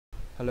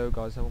Hello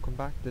guys and welcome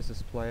back. This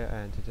is Player,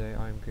 and today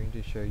I'm going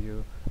to show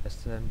you a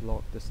sand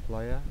block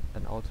displayer,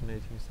 an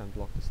alternating sand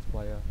block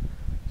displayer.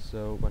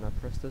 So when I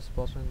press this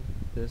button,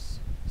 this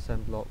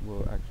sand block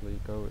will actually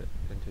go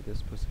into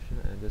this position,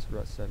 and this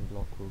red sand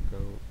block will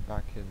go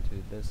back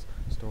into this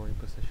storing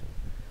position.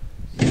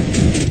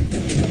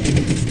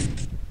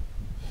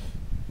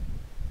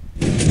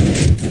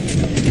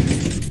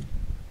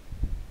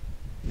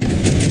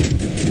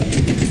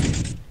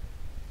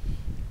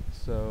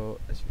 So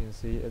as you can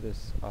see, it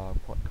is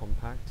quite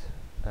compact,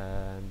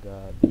 and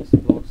these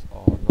blocks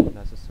are not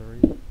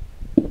necessary,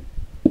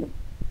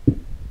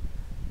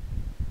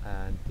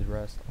 and the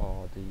rest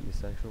are the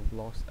essential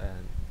blocks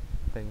and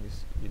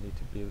things you need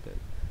to build it.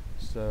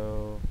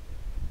 So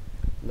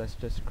let's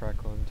just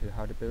crack on to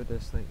how to build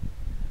this thing.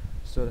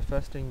 So the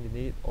first thing you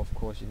need, of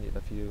course, you need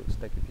a few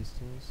sticky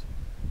pistons.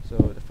 So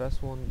the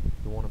first one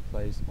you want to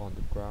place on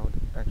the ground,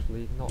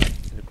 actually not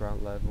in the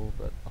ground level,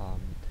 but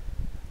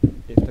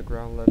if the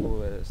ground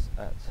level is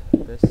at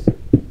this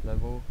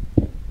level,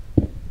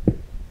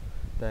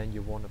 then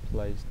you want to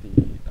place the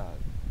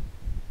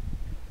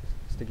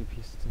sticky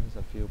pistons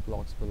a few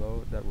blocks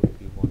below. That would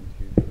be 1,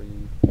 2,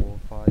 3, 4,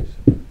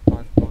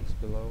 5 blocks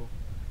below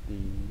the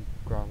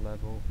ground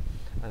level,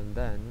 and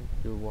then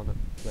you want to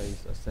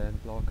place a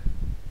sand block.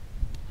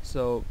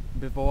 So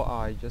before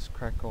I just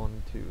crack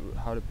on to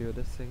how to build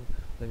this thing,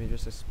 let me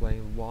just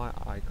explain why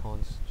I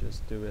can't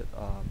just do it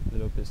a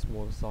little bit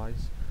smaller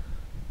size.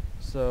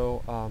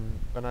 So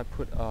when I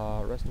put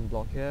a redstone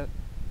block here,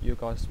 you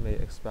guys may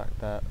expect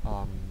that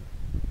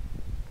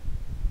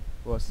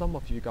well, some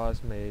of you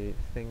guys may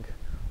think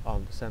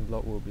the sand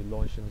block will be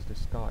launched into the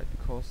sky,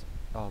 because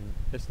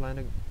it's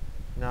landing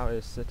now,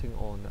 is sitting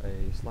on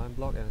a slime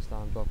block, and a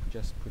slime block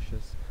just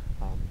pushes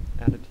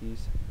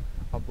entities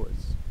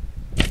upwards.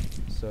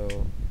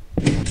 So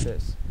like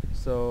this.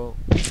 So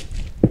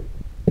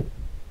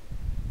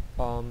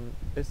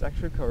it's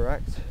actually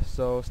correct.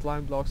 So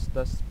slime blocks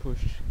does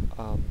push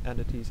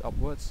entities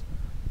upwards,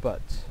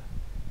 but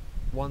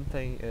one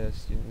thing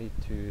is you need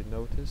to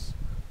notice,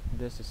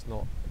 this is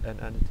not an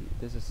entity,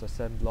 this is a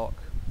sand block.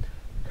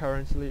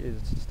 Currently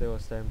it's still a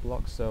sand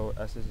block, so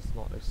as this is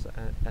not it's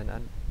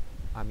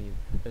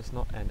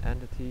not an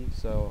entity,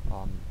 so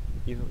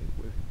even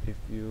if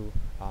you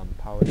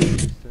power the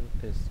piston,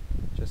 it's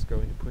just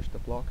going to push the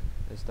block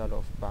instead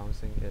of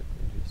bouncing it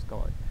into the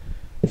sky.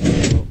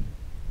 So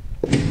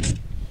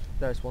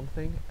there's one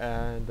thing,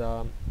 and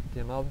the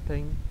another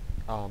thing,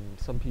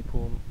 some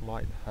people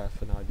might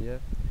have an idea.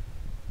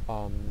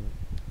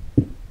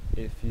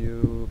 If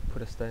you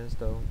put a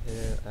sandstone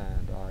here,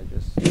 and I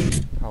just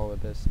power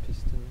this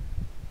piston,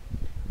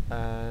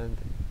 and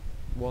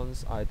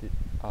once I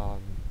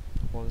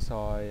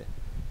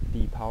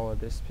depower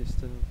this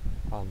piston,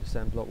 the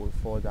sand block will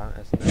fall down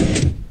as an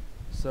entity.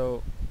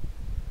 So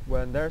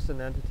when there's an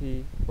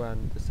entity,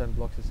 when the sand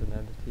block is an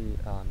entity,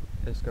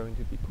 it's going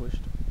to be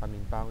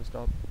bounced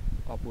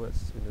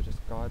upwards into the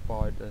sky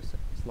by the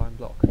slime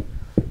block.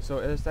 So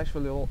it is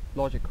actually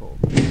logical.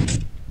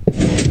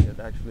 It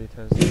actually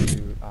turns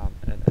into an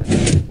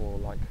entity for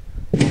like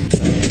 1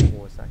 second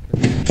or a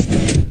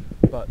second.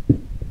 But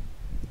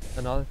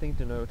another thing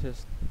to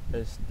notice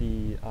is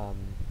the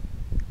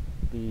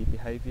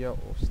behavior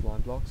of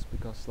slime blocks,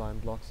 because slime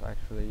blocks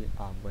actually,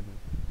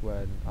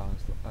 when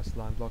a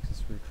slime block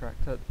is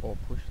retracted or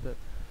pushed, it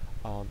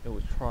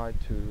will try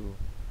to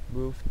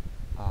move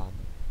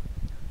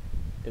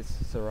its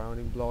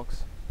surrounding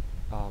blocks,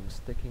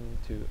 sticking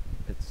to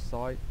its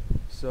side.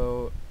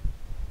 So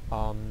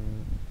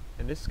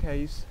in this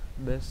case,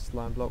 this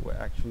slime block will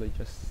actually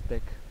just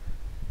stick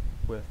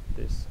with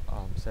this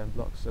sand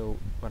block. So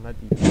when I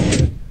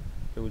depower it,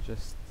 it will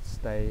just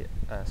stay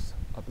as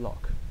a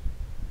block.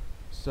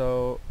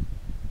 So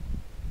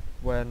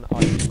when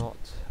I do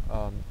not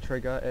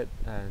trigger it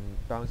and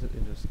bounce it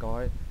into the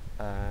sky,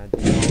 and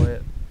depower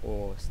it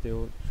or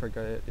still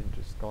trigger it into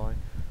the sky,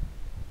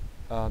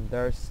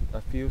 there's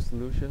a few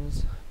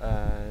solutions,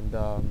 and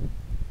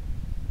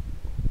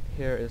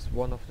here is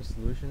one of the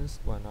solutions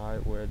when I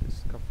were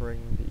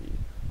discovering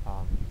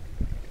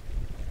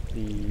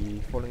the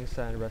falling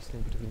sand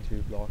resting between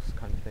two blocks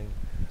kind of thing.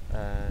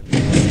 And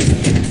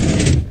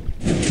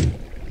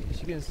as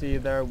you can see,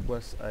 there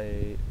was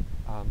a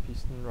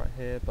piston right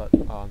here, but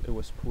it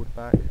was pulled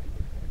back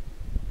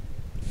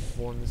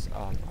once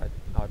I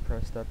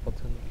pressed that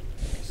button.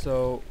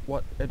 So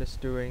what it is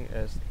doing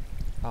is,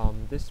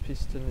 this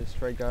piston is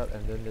triggered,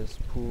 and then this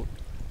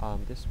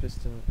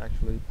piston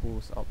actually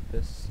pulls up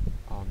this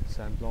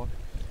sand block,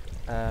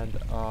 and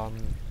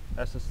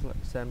as the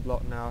sand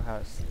block now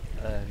has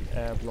an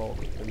air block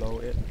below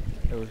it,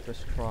 it will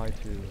just try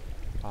to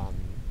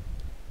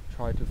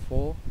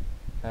fall,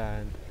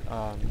 and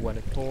when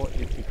it falls,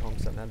 it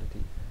becomes an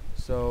entity.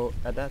 So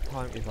at that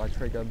time, if I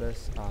trigger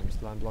this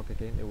slime block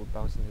again, it will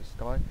bounce into the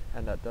sky,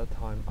 and at that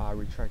time I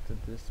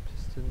retracted this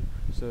piston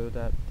so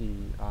that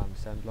the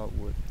sand block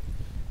would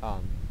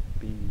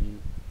be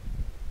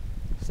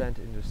sent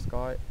into the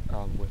sky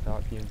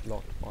without being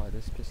blocked by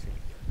this piston.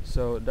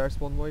 So there's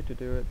one way to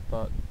do it,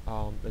 but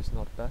it's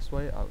not the best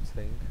way, I would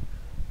think,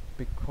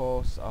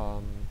 because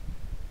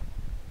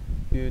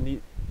you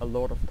need a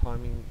lot of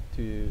timing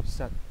to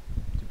set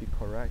to be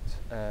correct,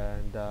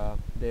 and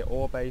they're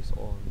all based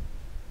on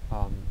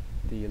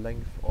the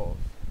length of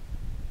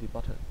the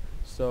button.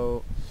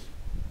 So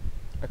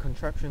a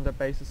contraption that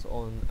bases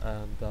on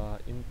the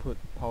input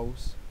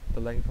pulse, the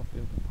length of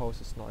input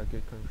pulse, is not a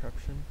good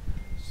contraption.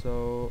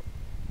 So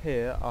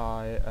here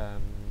I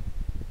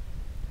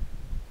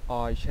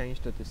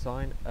changed the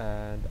design,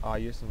 and I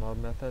used another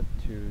method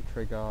to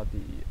trigger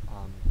the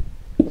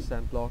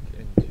sand block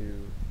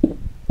into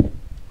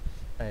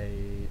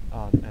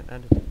an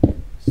entity.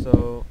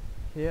 So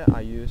here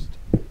I used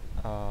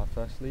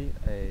firstly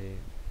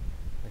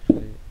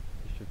actually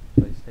you should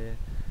place here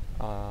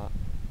a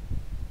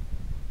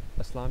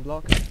slime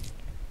block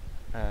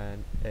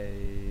and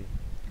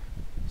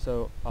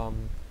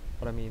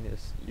what I mean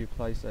is you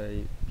place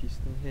a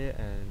piston here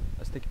and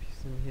a sticky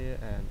piston here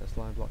and a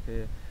slime block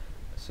here,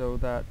 so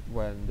that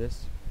when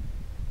this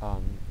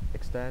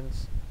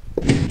extends,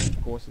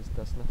 of course it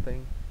does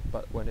nothing,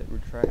 but when it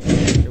retracts,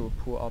 it will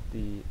pull up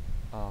the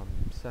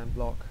sand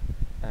block,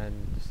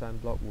 and the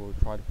sand block will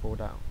try to fall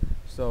down.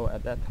 So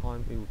at that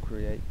time it will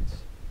create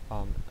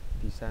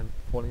the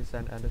falling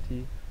sand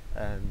entity,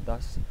 and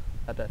thus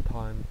at that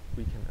time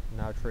we can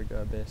now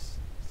trigger this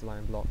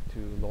slime block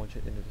to launch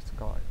it into the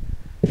sky.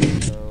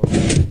 So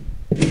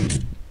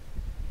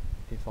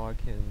if I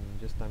can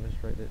just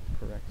demonstrate it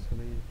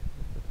correctly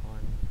with the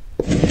time.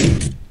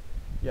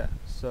 Yeah,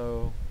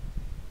 so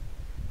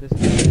this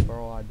is the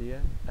overall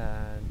idea,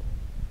 and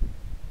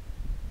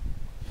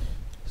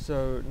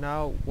so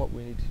now what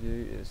we need to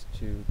do is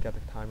to get the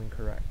timing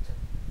correct.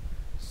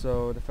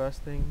 So the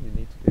first thing you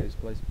need to do is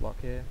place a block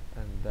here,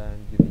 and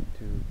then you need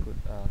to put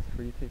a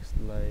 3-tick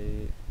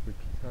delay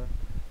repeater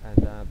and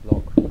then a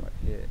block right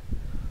here,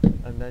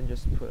 and then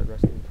just put a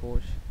redstone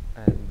torch.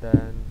 And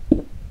then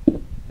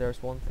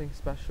there's one thing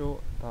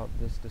special about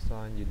this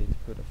design: you need to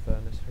put a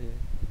furnace here,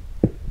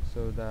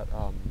 so that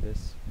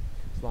this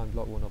slime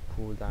block will not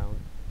pull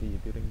down the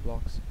building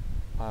blocks.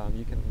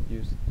 You can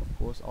use, of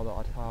course,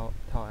 other tile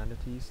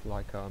entities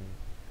like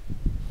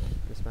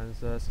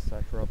dispensers,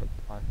 etc., but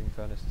I think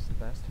furnace is the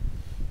best,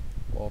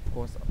 or of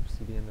course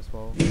obsidian as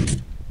well.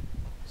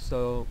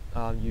 So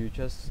you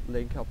just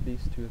link up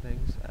these two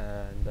things,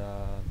 and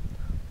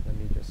let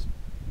me just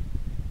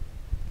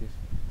give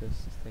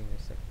this thing a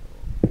signal.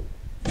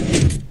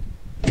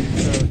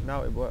 So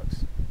now it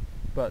works,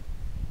 but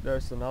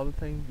there's another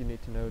thing you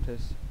need to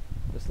notice: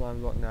 the slime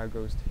block now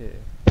goes to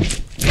here.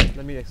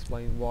 Let me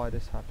explain why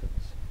this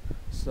happens.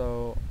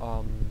 So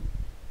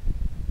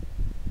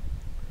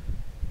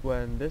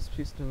when this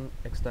piston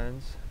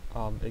extends,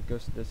 it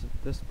goes to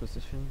this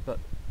position, but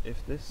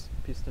if this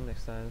piston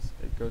extends,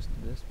 it goes to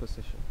this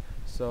position.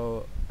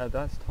 So at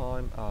that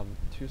time,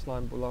 two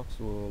slime blocks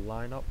will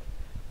line up,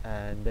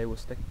 and they will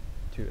stick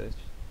to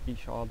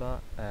each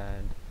other,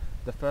 and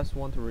the first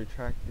one to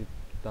retract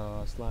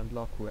the slime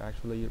block will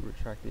actually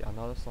retract the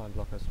another slime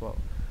block as well.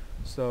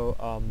 So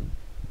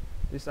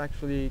this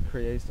actually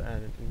creates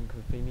an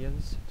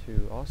inconvenience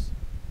to us,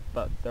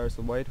 but there's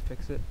a way to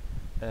fix it,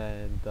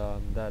 and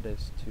that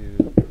is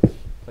to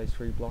place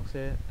 3 blocks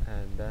here,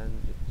 and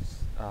then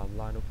just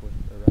line up with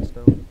a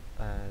redstone,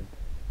 and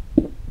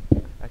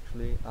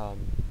actually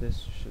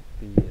this should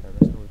be a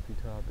redstone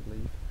repeater, I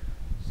believe.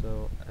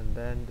 So, and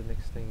then the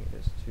next thing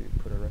is to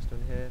put a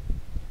redstone here,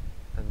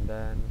 and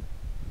then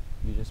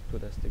you just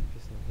put a sticky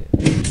piston here.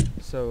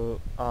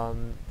 So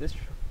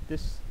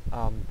this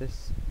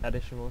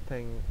additional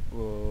thing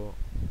will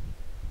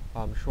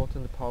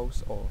shorten the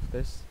pulse of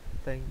this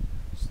thing,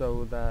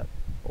 so that,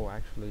 or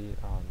actually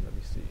let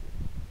me see,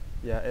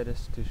 yeah, it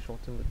is to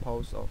shorten the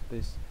pulse of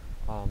this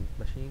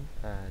machine,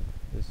 and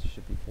this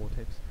should be 4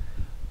 ticks,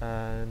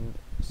 and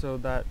so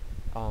that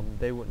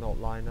they would not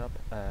line up.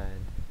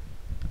 And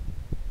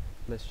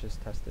let's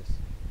just test this.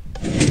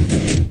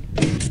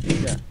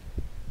 Yeah,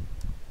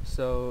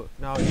 so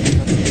now it's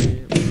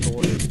successfully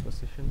restored its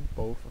position,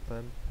 both of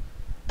them.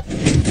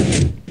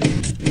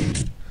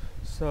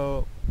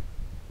 So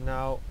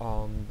now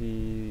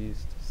the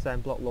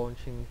sand block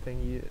launching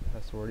thingy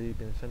has already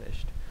been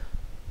finished,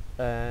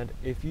 and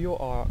if you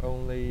are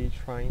only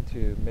trying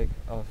to make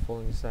a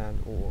falling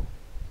sand, or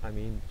I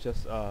mean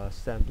just a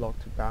sand block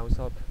to bounce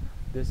up,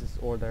 this is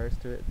all there is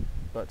to it.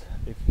 But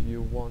if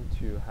you want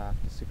to have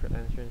the secret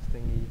entrance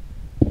thingy,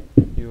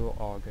 you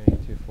are going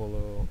to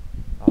follow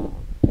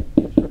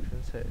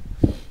instructions here.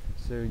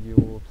 So you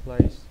will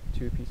place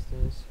 2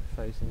 pistons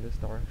facing this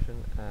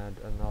direction, and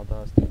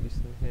another sticky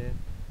piston here,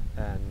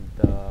 and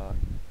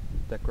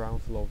the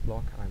ground floor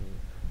block, I mean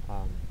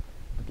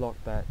the block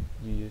that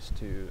you used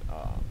to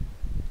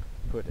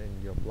put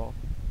in your block,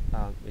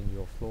 in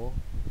your floor.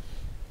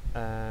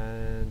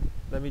 And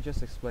let me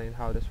just explain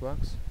how this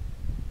works,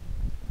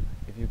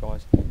 if you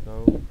guys don't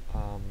know.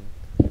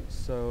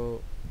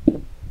 So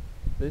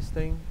this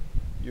thing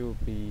you'll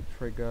be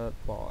triggered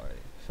by,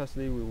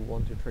 firstly we will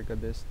want to trigger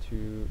this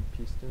 2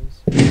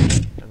 pistons,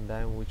 and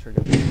then we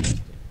trigger this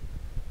piston.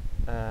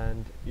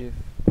 And if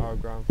our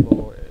ground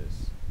floor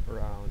is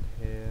around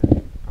here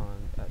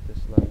and at this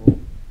level,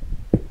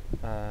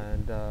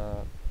 and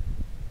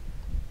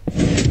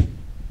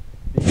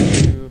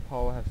these two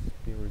power has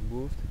been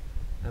removed,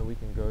 and we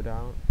can go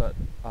down. But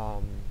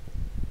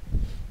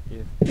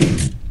if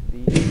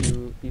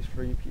these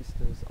three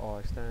pistons are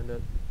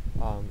extended,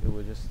 it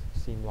will just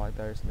seem like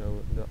there's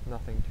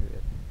nothing to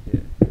it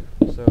here.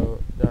 So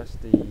that's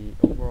the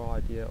overall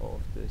idea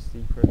of the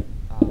secret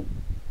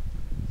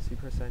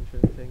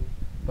central thing.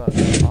 But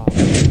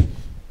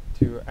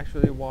to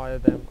actually wire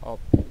them up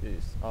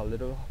is a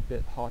little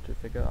bit hard to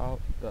figure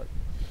out. But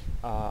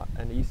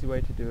an easy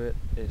way to do it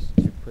is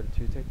to put a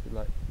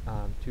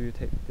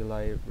two-tick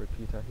delay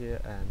repeater here,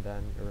 and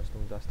then a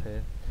redstone dust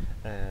here,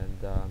 and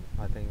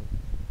I think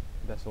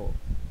that's all.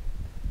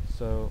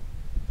 So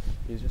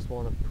you just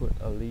want to put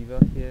a lever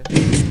here,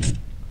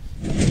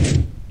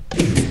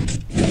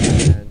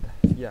 and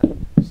yeah,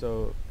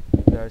 so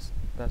there's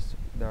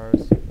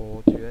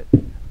all to it.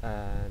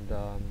 And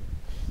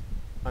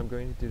I'm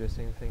going to do the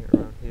same thing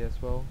around here as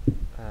well,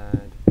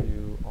 and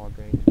you are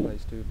going to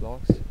place 2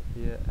 blocks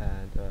here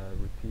and a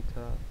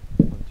repeater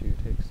on 2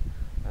 ticks,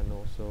 and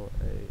also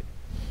a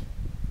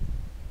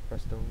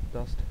redstone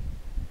dust.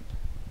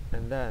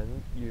 And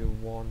then you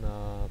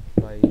wanna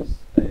place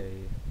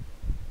a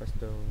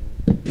redstone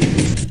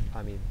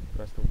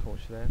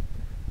torch there,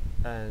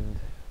 and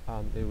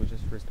it will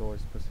just restore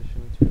its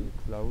position to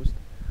closed.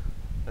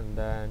 And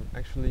then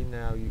actually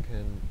now you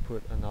can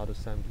put another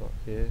sand block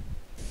here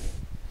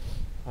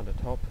on the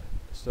top,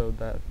 so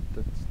that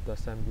the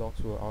sand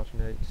blocks will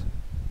alternate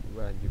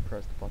when you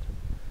press the button.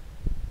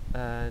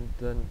 And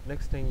the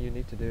next thing you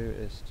need to do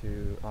is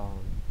to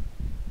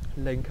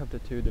link up the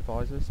 2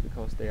 devices,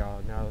 because they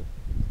are now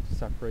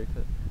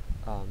separated.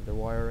 The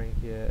wiring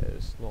here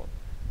is not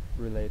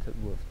related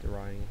with the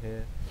wiring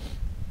here,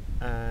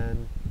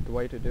 and the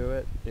way to do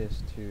it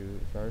is to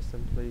very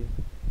simply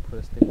put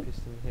a stick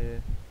piston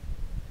here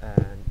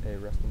and a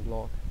redstone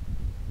block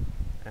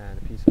and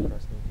a piece of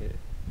redstone here.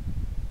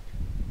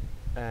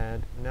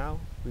 And now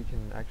we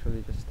can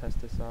actually just test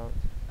this out,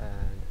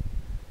 and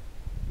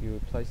you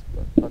place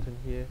a button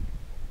here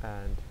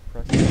and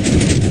press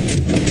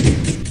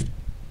it.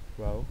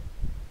 Well,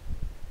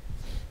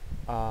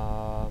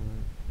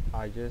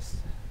 I just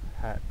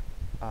had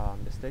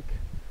the stick,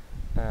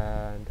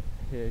 and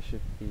here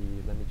should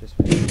be, let me just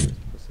restore its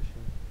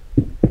position.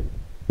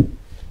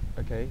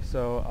 Okay,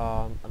 so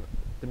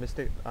the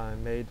mistake I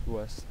made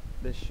was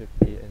this should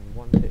be in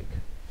 1 tick,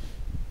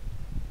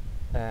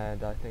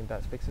 and I think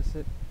that fixes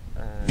it.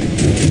 And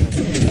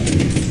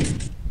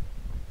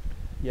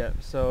yeah,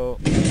 so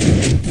you can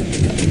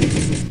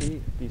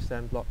see the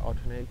sand block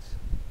alternates.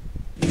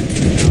 Now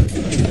it's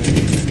red sand,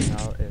 and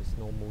now it's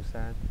normal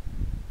sand,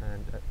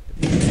 and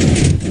it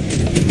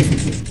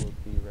will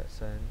be red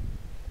sand.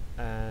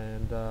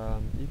 And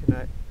you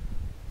can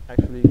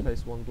actually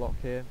place 1 block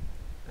here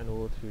in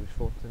order to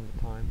shorten the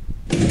time.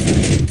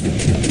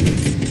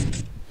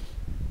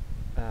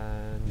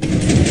 And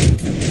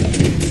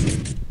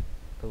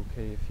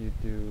okay, if you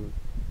do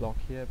block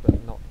here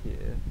but not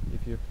here,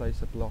 if you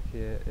place a block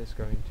here, it's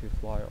going to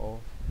fly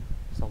off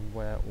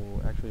somewhere,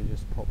 or actually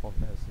just pop off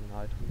as an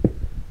item.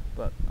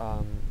 But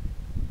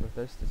with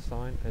this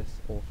design, it's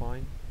all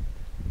fine.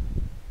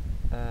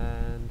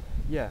 And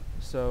yeah,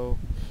 so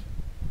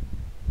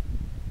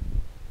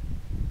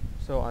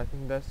I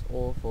think that's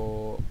all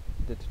for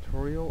the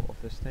tutorial of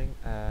this thing,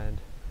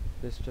 and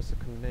this is just a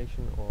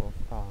combination of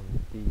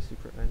the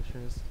secret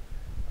entrance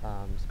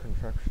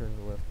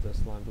contraption with the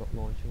slime block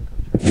launching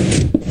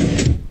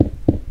contraption.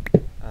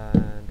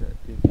 And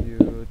if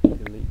you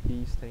delete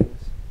these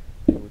things,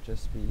 it would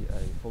just be a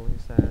falling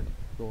sand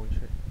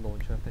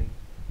launcher thing.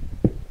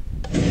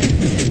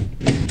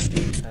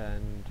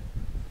 And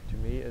to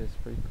me it is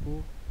pretty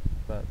cool,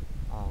 but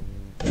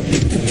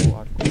that's all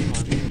I've got time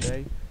for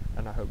today,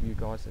 and I hope you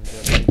guys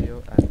enjoyed the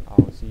video, and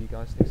I'll see you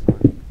guys next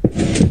time.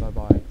 Bye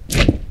bye.